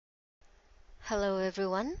Hello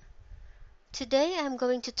everyone. Today I'm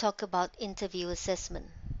going to talk about interview assessment.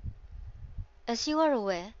 As you are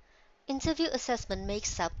aware, interview assessment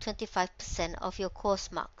makes up 25% of your course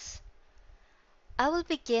marks. I will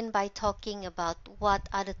begin by talking about what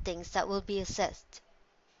are the things that will be assessed.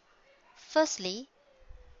 Firstly,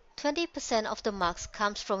 20% of the marks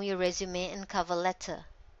comes from your resume and cover letter.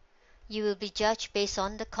 You will be judged based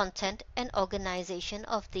on the content and organization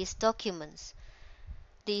of these documents.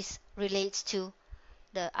 This relates to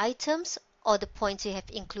the items or the points you have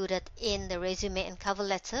included in the resume and cover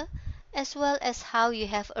letter, as well as how you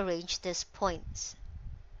have arranged these points.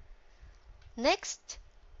 Next,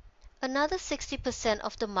 another 60%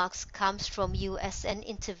 of the marks comes from you as an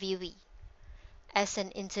interviewee. As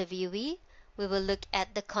an interviewee, we will look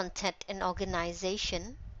at the content and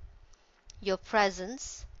organization, your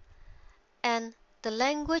presence, and the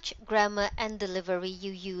language, grammar, and delivery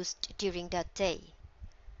you used during that day.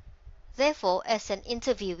 Therefore, as an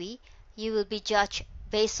interviewee, you will be judged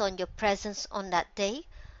based on your presence on that day,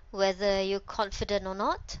 whether you're confident or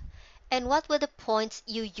not, and what were the points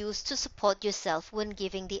you used to support yourself when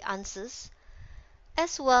giving the answers,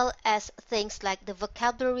 as well as things like the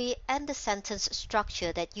vocabulary and the sentence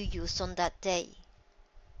structure that you used on that day.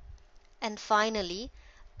 And finally,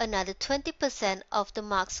 another 20% of the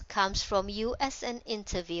marks comes from you as an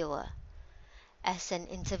interviewer. As an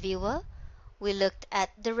interviewer, we looked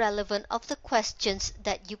at the relevance of the questions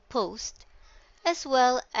that you posed, as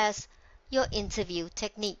well as your interview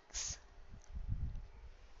techniques.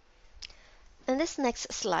 In this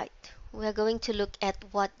next slide, we are going to look at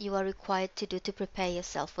what you are required to do to prepare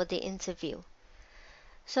yourself for the interview.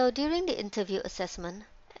 So during the interview assessment,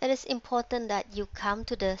 it is important that you come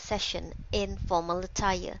to the session in formal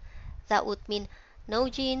attire. That would mean no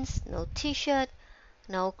jeans, no t-shirt,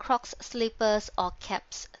 no Crocs slippers or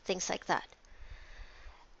caps, things like that.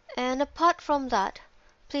 And apart from that,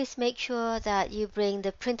 please make sure that you bring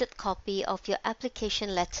the printed copy of your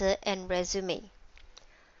application letter and resume.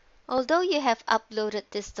 Although you have uploaded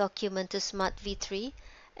this document to Smart V3,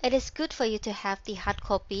 it is good for you to have the hard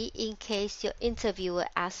copy in case your interviewer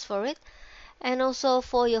asks for it, and also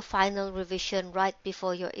for your final revision right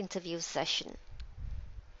before your interview session.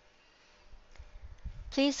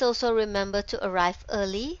 Please also remember to arrive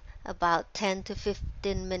early, about 10 to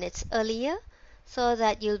 15 minutes earlier, so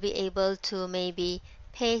that you'll be able to maybe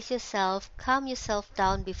pace yourself, calm yourself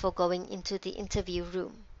down before going into the interview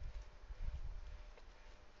room.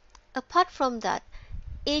 Apart from that,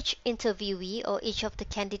 each interviewee or each of the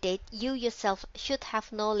candidates, you yourself should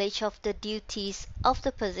have knowledge of the duties of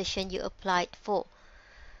the position you applied for.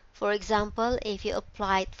 For example, if you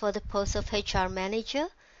applied for the post of HR manager,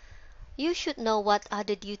 you should know what are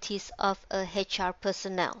the duties of a HR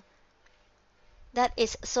personnel. That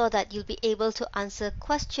is so that you'll be able to answer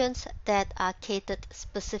questions that are catered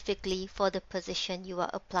specifically for the position you are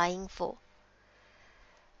applying for.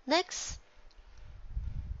 Next,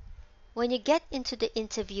 when you get into the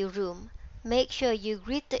interview room, make sure you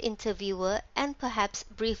greet the interviewer and perhaps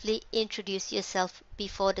briefly introduce yourself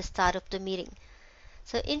before the start of the meeting.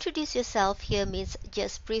 So introduce yourself here means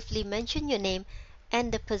just briefly mention your name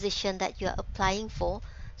and the position that you are applying for,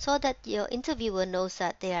 so that your interviewer knows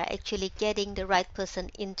that they are actually getting the right person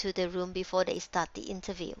into the room before they start the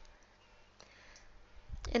interview.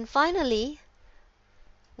 And finally,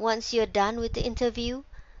 once you're done with the interview,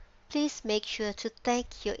 please make sure to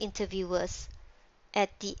thank your interviewers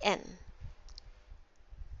at the end.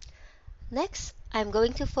 Next, I'm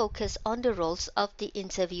going to focus on the roles of the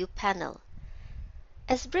interview panel.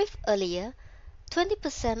 As briefed earlier,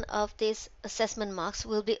 20% of these assessment marks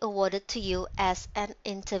will be awarded to you as an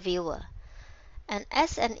interviewer. And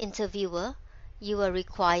as an interviewer, you are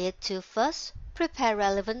required to first prepare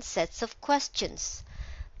relevant sets of questions.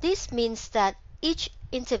 This means that each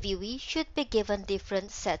interviewee should be given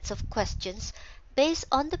different sets of questions based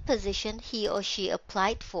on the position he or she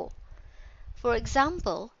applied for. For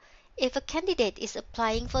example, if a candidate is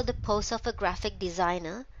applying for the post of a graphic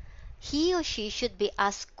designer, he or she should be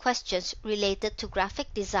asked questions related to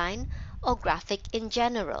graphic design or graphic in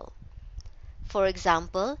general. For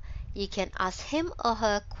example, you can ask him or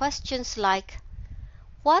her questions like,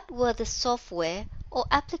 what were the software or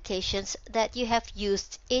applications that you have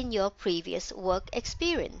used in your previous work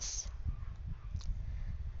experience?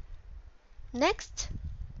 Next,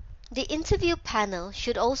 the interview panel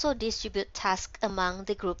should also distribute tasks among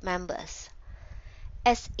the group members.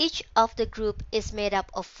 As each of the group is made up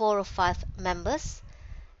of 4 or 5 members,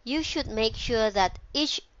 you should make sure that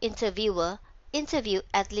each interviewer interview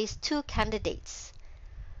at least 2 candidates.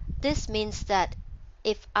 This means that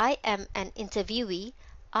if I am an interviewee,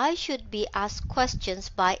 I should be asked questions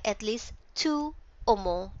by at least 2 or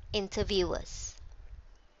more interviewers.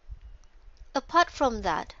 Apart from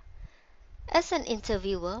that, as an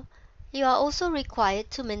interviewer, you are also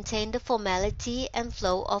required to maintain the formality and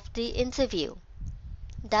flow of the interview.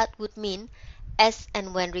 That would mean, as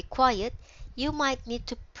and when required, you might need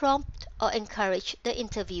to prompt or encourage the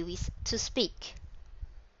interviewees to speak.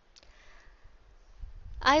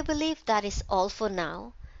 I believe that is all for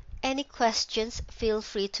now. Any questions, feel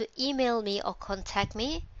free to email me or contact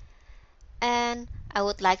me. And I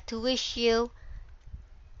would like to wish you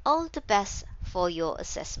all the best for your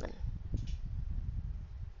assessment.